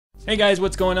Hey guys,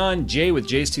 what's going on? Jay with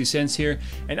JayzTwoCents here,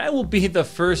 and I will be the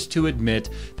first to admit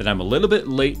that I'm a little bit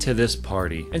late to this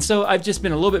party. And so I've just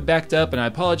been a little bit backed up, and I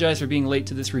apologize for being late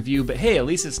to this review, but hey, at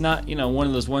least it's not, one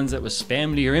of those ones that was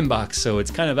spammed to your inbox, so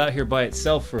it's kind of out here by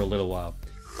itself for a little while.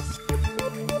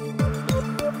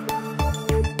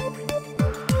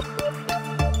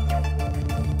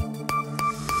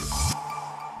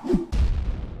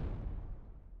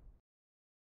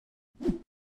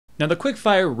 Now the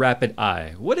Quickfire Rapid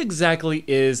Eye. What exactly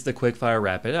is the Quickfire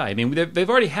Rapid Eye? I mean, they've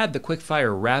already had the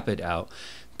Quickfire Rapid out.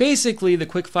 Basically, the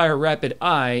Quickfire Rapid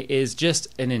Eye is just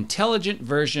an intelligent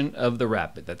version of the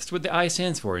Rapid. That's what the I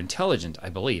stands for, intelligent, I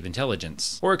believe,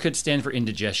 intelligence. Or it could stand for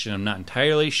indigestion, I'm not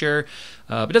entirely sure,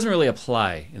 but it doesn't really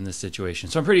apply in this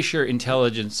situation. So I'm pretty sure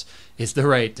intelligence is the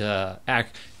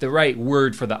right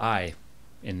word for the I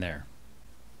in there.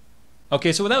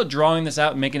 Okay, so without drawing this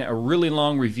out and making it a really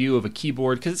long review of a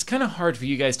keyboard, because it's kind of hard for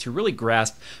you guys to really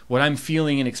grasp what I'm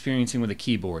feeling and experiencing with a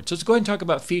keyboard. So let's go ahead and talk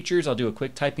about features. I'll do a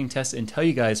quick typing test and tell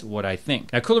you guys what I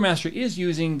think. Now, Cooler Master is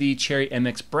using the Cherry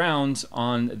MX Browns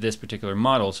on this particular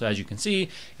model. So as you can see,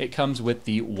 it comes with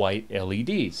the white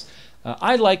LEDs.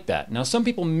 I like that. Now, some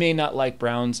people may not like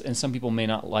browns and some people may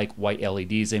not like white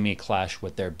LEDs. They may clash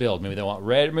with their build. Maybe they want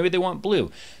red or maybe they want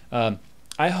blue.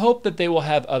 I hope that they will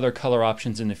have other color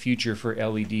options in the future for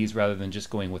LEDs rather than just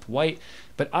going with white,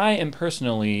 but I am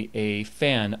personally a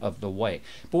fan of the white.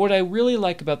 But what I really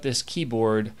like about this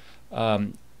keyboard,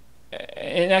 and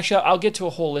actually I'll get to a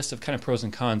whole list of kind of pros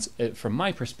and cons from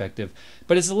my perspective,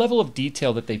 but it's the level of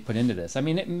detail that they put into this. I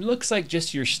mean, it looks like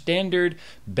just your standard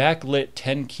backlit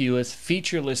 10 keyless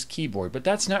featureless keyboard, but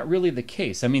that's not really the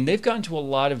case. I mean, they've gone to a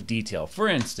lot of detail. For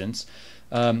instance,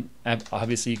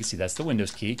 obviously you can see that's the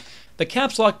Windows key. The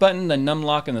caps lock button, the num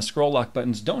lock, and the scroll lock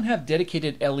buttons don't have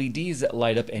dedicated LEDs that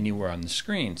light up anywhere on the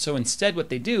screen. So instead what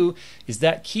they do is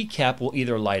that keycap will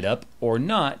either light up or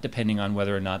not, depending on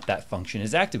whether or not that function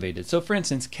is activated. So for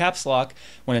instance, caps lock,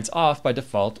 when it's off by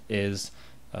default, is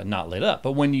not lit up.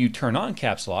 But when you turn on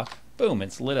caps lock, boom,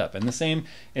 it's lit up. And the same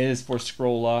is for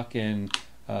scroll lock and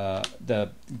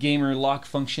the gamer lock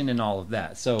function and all of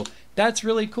that. So that's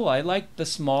really cool. I like the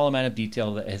small amount of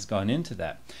detail that has gone into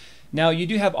that. Now you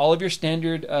do have all of your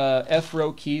standard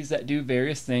F-row keys that do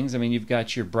various things. I mean, you've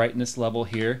got your brightness level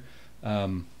here.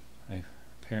 I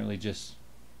apparently just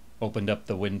opened up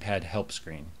the WinPad help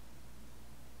screen.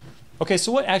 Okay,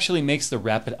 so what actually makes the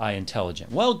Rapid Eye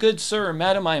intelligent? Well, good sir or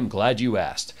madam, I am glad you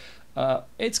asked.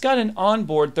 It's got an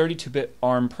onboard 32-bit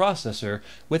ARM processor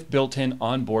with built-in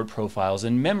onboard profiles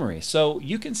and memory. So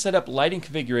you can set up lighting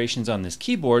configurations on this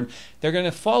keyboard. They're going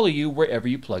to follow you wherever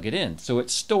you plug it in. So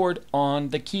it's stored on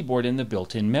the keyboard in the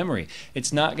built-in memory.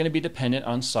 It's not going to be dependent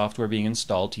on software being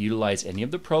installed to utilize any of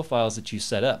the profiles that you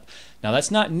set up. Now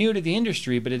that's not new to the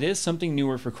industry, but it is something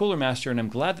newer for Cooler Master, and I'm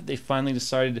glad that they finally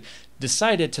decided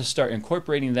to start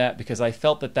incorporating that, because I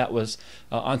felt that that was,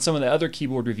 on some of the other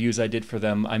keyboard reviews I did for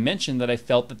them, I mentioned that I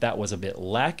felt that that was a bit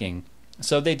lacking.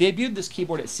 So they debuted this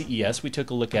keyboard at CES. We took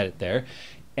a look at it there,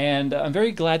 and I'm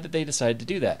very glad that they decided to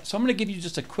do that. So I'm going to give you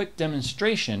just a quick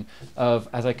demonstration of,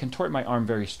 as I contort my arm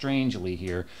very strangely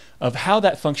here, of how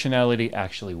that functionality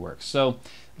actually works. So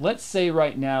let's say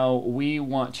right now we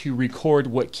want to record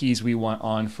what keys we want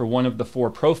on for one of the 4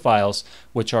 profiles,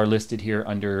 which are listed here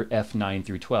under F9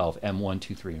 through 12, M1,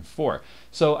 2, 3, and 4.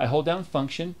 So I hold down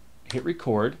function, hit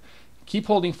record, keep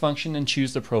holding function, and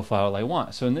choose the profile I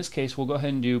want. So in this case, we'll go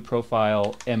ahead and do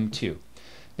profile M2.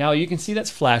 Now you can see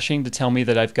that's flashing to tell me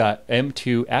that I've got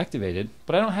M2 activated,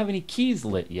 but I don't have any keys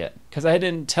lit yet because I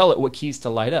didn't tell it what keys to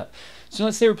light up. So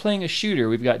let's say we're playing a shooter.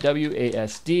 We've got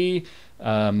WASD,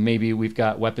 maybe we've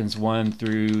got weapons 1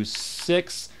 through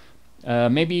 6,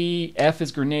 maybe F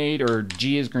is grenade or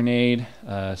G is grenade,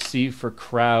 C for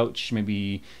crouch,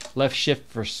 maybe left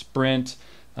shift for sprint.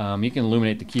 You can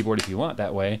illuminate the keyboard if you want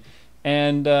that way.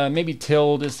 And maybe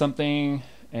tilde is something,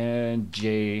 and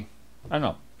J, I don't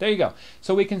know. There you go.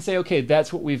 So we can say, okay,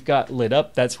 that's what we've got lit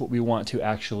up. That's what we want to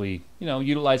actually,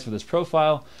 utilize for this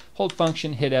profile. Hold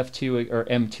function, hit F2 or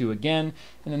M2 again,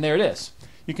 and then there it is.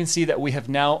 You can see that we have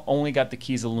now only got the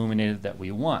keys illuminated that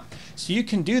we want. So you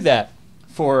can do that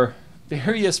for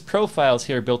various profiles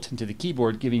here built into the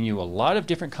keyboard, giving you a lot of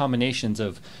different combinations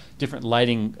of different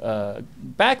lighting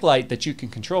backlight that you can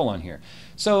control on here.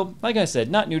 So like I said,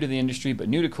 not new to the industry, but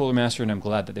new to Cooler Master, and I'm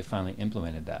glad that they finally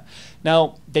implemented that.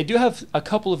 Now, they do have a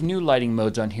couple of new lighting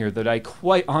modes on here that I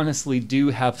quite honestly do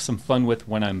have some fun with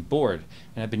when I'm bored.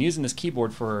 And I've been using this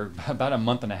keyboard for about a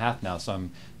month and a half now, so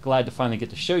I'm glad to finally get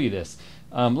to show you this.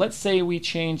 Let's say we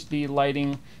change the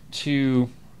lighting to,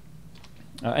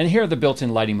 and here are the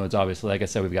built-in lighting modes, obviously. Like I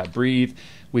said, we've got breathe.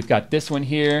 We've got this one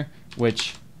here,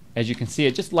 which As you can see,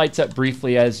 it just lights up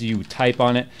briefly as you type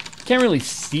on it. You can't really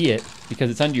see it because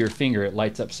it's under your finger. It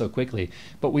lights up so quickly.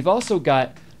 But we've also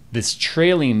got this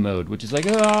trailing mode, which is like,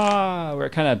 where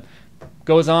it kind of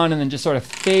goes on and then just sort of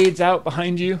fades out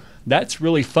behind you. That's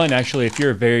really fun, actually, if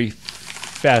you're a very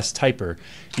fast typer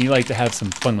and you like to have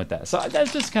some fun with that. So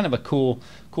that's just kind of a cool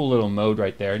little mode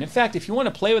right there. And in fact, if you want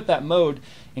to play with that mode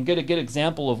and get a good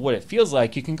example of what it feels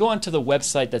like, you can go onto the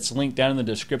website that's linked down in the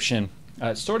description.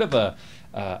 It's sort of a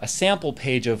sample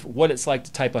page of what it's like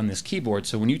to type on this keyboard.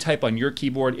 So when you type on your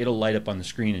keyboard, it'll light up on the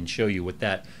screen and show you what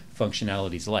that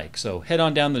functionality is like. So head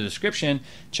on down the description,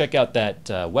 check out that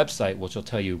website, which will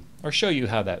tell you or show you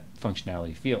how that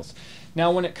functionality feels.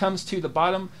 Now when it comes to the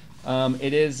bottom,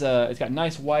 it's got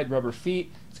nice wide rubber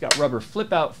feet. It's got rubber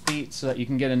flip out feet so that you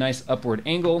can get a nice upward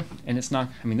angle, and it's not,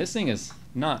 I mean, this thing is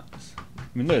not, I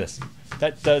mean, look at this.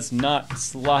 That does not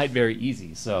slide very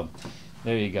easy. So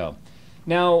there you go.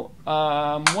 Now,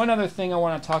 one other thing I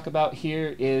want to talk about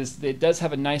here is that it does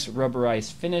have a nice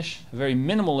rubberized finish, a very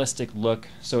minimalistic look,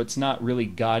 so it's not really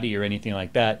gaudy or anything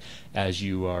like that as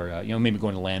you are, maybe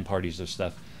going to LAN parties or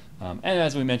stuff. And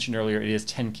as we mentioned earlier, it is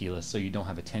 10 keyless, so you don't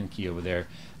have a 10 key over there,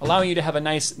 allowing you to have a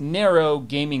nice narrow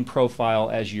gaming profile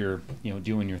as you're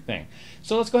doing your thing.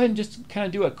 So let's go ahead and just kind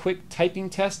of do a quick typing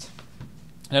test.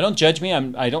 Now don't judge me,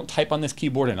 I don't type on this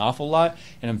keyboard an awful lot,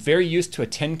 and I'm very used to a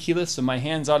 10 keyless, so my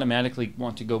hands automatically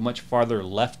want to go much farther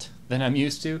left than I'm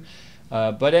used to.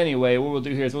 But anyway, what we'll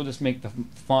do here is we'll just make the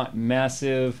font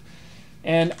massive.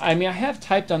 And I mean, I have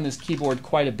typed on this keyboard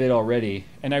quite a bit already,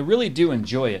 and I really do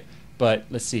enjoy it. But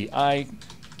let's see, I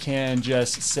can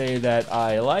just say that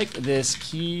I like this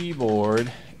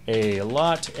keyboard a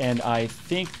lot, and I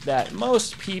think that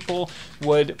most people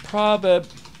would probably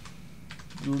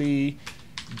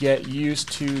get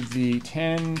used to the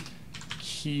 10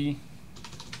 keyless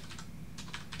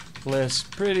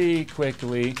pretty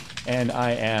quickly, and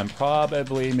I am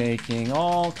probably making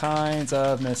all kinds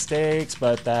of mistakes,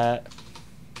 but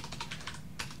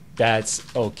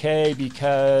that's okay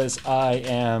because I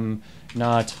am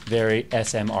not very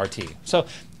SMRT. So,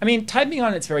 I mean, typing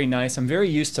on it's very nice. I'm very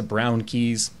used to brown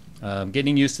keys.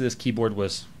 Getting used to this keyboard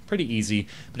was pretty easy,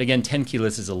 but again, 10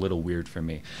 keyless is a little weird for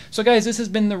me. So guys, this has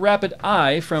been the Rapid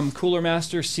Eye from Cooler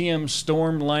Master CM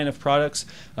Storm line of products.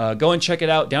 Go and check it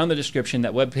out down in the description.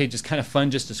 That webpage is kind of fun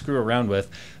just to screw around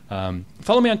with.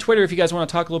 Follow me on Twitter if you guys want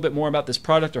to talk a little bit more about this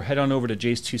product, or head on over to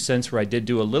JayzTwoCents, where I did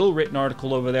do a little written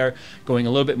article over there going a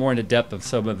little bit more into depth of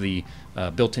some of the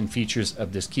built-in features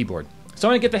of this keyboard. So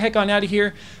I'm going to get the heck on out of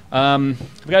here.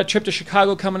 We've got a trip to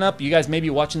Chicago coming up. You guys may be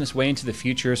watching this way into the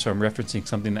future, so I'm referencing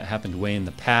something that happened way in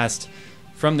the past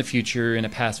from the future in a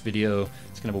past video.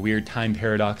 It's kind of a weird time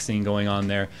paradox thing going on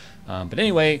there. But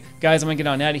anyway, guys, I'm going to get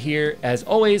on out of here. As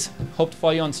always, hope to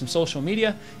follow you on some social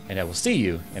media, and I will see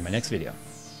you in my next video.